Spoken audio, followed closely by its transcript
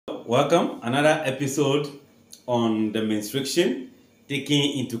Welcome, another episode on the mensuration,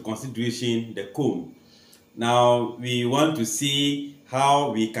 taking into consideration the cone. Now, we want to see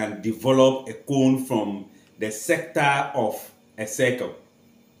how we can develop a cone from the sector of a circle.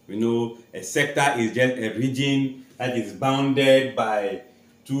 We know a sector is just a region that is bounded by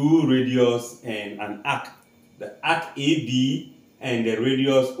two radius and an arc. The arc AB and the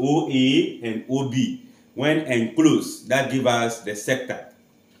radius OA and OB. When enclosed, that gives us the sector.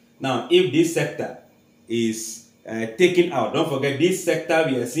 Now, if this sector is taken out, don't forget this sector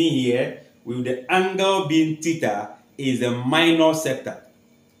we are seeing here with the angle being theta is the minor sector,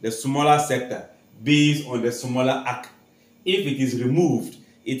 the smaller sector based on the smaller arc. If it is removed,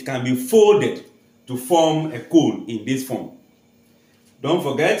 it can be folded to form a cone in this form. Don't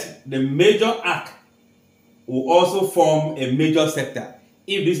forget the major arc will also form a major sector.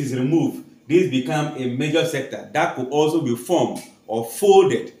 If this is removed, this becomes a major sector that could also be formed or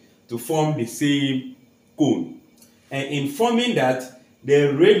folded to form the same cone. And in forming that,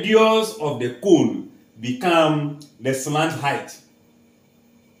 the radius of the cone become the slant height.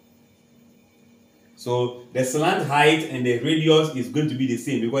 So the slant height and the radius is going to be the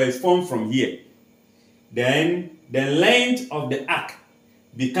same because it's formed from here. Then the length of the arc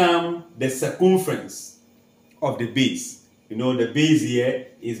become the circumference of the base. You know, the base here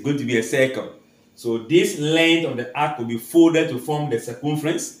is going to be a circle. So this length of the arc will be folded to form the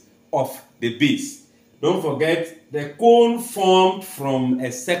circumference of the base. Don't forget, the cone formed from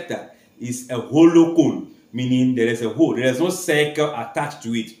a sector is a hollow cone, meaning there is a hole. There is no circle attached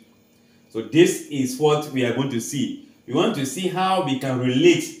to it. So this is what we are going to see. We want to see how we can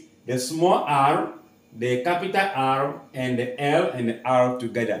relate the small r, the capital R, and the L and the R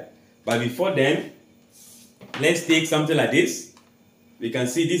together. But before then, let's take something like this. We can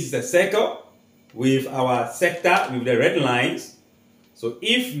see this is a circle with our sector with the red lines. So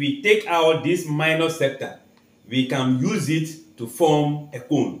if we take out this minor sector, we can use it to form a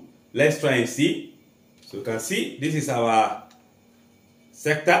cone. Let's try and see. So you can see this is our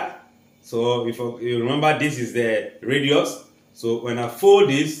sector. So if you remember, this is the radius. So when I fold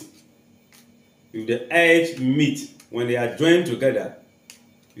this, if the edge meet, when they are joined together,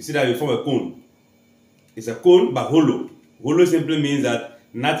 you see that we form a cone. It's a cone but hollow. Hollow simply means that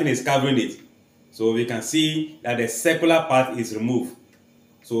nothing is covering it. So we can see that the circular part is removed.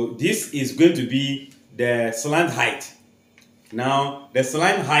 So this is going to be the slant height. Now the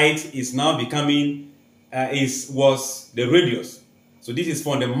slant height is now becoming was the radius. So this is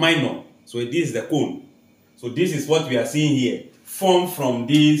from the minor. So this is the cone. So this is what we are seeing here, formed from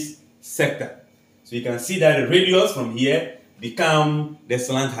this sector. So you can see that the radius from here become the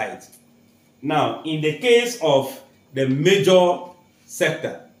slant height. Now in the case of the major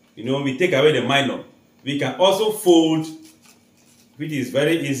sector, you know, we take away the minor. We can also fold, which is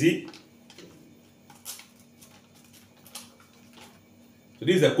very easy. So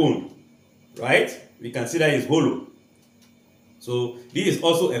this is a cone, right? We can see that it's hollow. So this is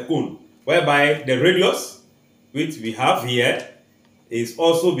also a cone, whereby the radius, which we have here, is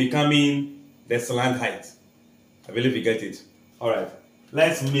also becoming the slant height. I believe you get it. All right,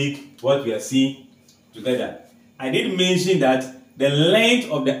 let's make what we are seeing together. I did mention that the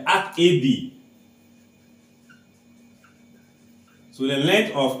length of the arc AB. So the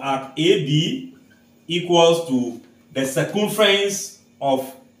length of arc AB equals to the circumference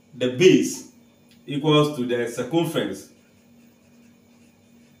of the base equals to the circumference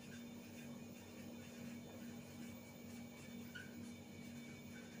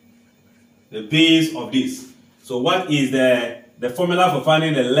the base of this. So what is the formula for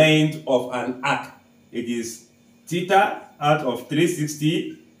finding the length of an arc? It is theta out of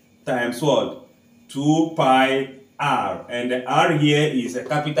 360 times what? 2 pi r. And the r here is a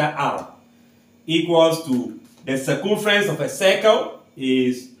capital R, equals to the circumference of a circle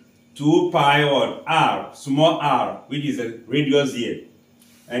is 2 pi or r, small r, which is a radius here.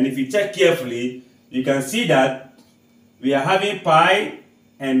 And if you check carefully, you can see that we are having pi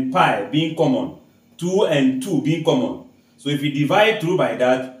and pi being common, 2 and 2 being common. So if we divide through by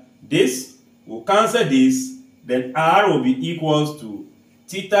that, this will cancel this, then r will be equals to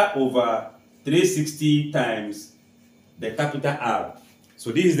theta over 360 times the capital R.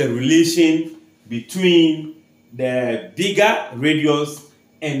 So this is the relation between the bigger radius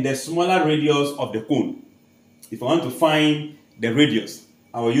and the smaller radius of the cone. If I want to find the radius,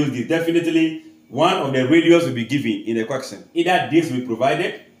 I will use this. Definitely, one of the radius will be given in the question. Either this will be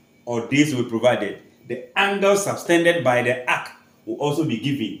provided or this will be provided. The angle subtended by the arc will also be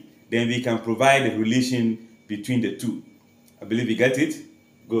given. Then we can provide the relation between the two. I believe you get it?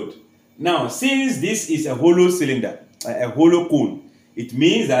 Good. Now, since this is a hollow cylinder, a hollow cone, It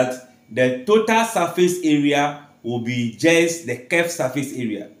means that the total surface area will be just the curved surface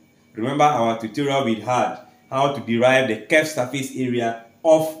area. Remember our tutorial we had how to derive the curved surface area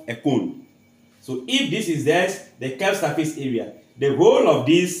of a cone. So if this is just the curved surface area, the whole of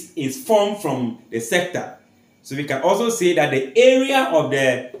this is formed from the sector. So we can also say that the area of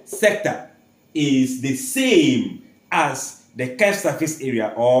the sector is the same as the curved surface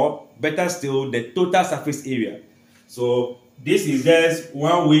area, or better still, the total surface area. So this is just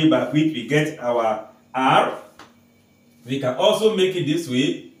one way by which we get our R. We can also make it this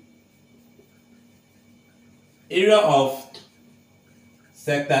way. Area of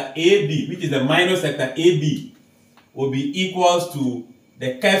sector AB, which is the minor sector AB, will be equals to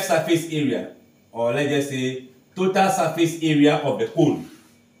the curved surface area, or let's just say total surface area of the cone.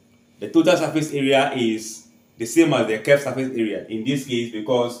 The total surface area is the same as the curved surface area in this case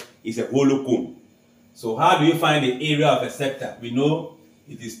because it's a hollow cone. So how do you find the area of a sector? We know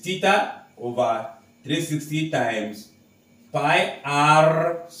it is theta over 360 times pi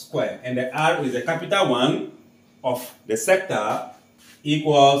r square, and the r is the capital one of the sector,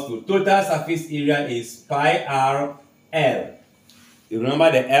 equals to total surface area is pi r L. You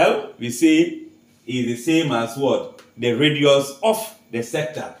remember the L we say is the same as what? The radius of the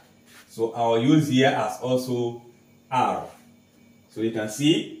sector. So I'll use here as also R. So you can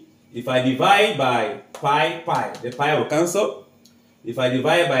see if I divide by pi, the pi will cancel. If I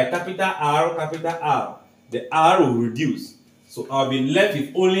divide by capital R, the R will reduce. So I'll be left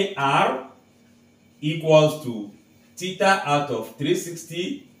with only R equals to theta out of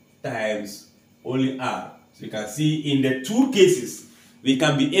 360 times only R. So you can see in the two cases, we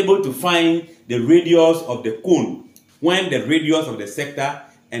can be able to find the radius of the cone when the radius of the sector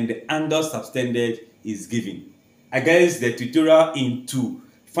and the angle subtended is given. I guess the tutorial into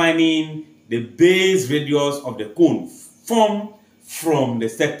finding the base radius of the cone formed from the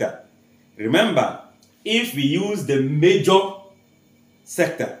sector. Remember, if we use the major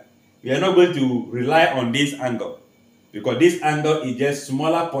sector, we are not going to rely on this angle because this angle is just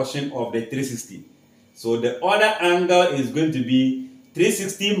smaller portion of the 360. So the other angle is going to be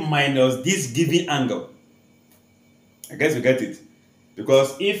 360 minus this given angle. I guess you get it.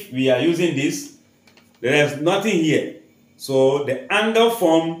 Because if we are using this, there is nothing here. So the angle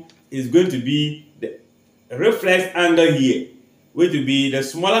formed is going to be the reflex angle here, which will be the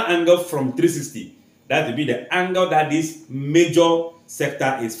smaller angle from 360. That will be the angle that this major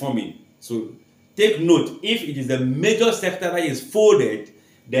sector is forming. So take note, if it is the major sector that is folded,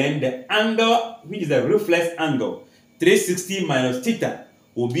 then the angle, which is the reflex angle, 360 minus theta,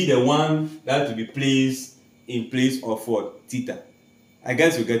 will be the one that will be placed in place of what? Theta. I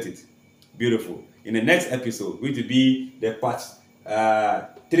guess you get it. Beautiful. In the next episode, which will be the part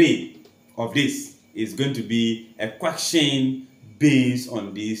 3 of this, is going to be a question based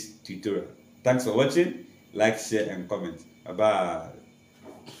on this tutorial. Thanks for watching. Like, share, and comment. Bye-bye.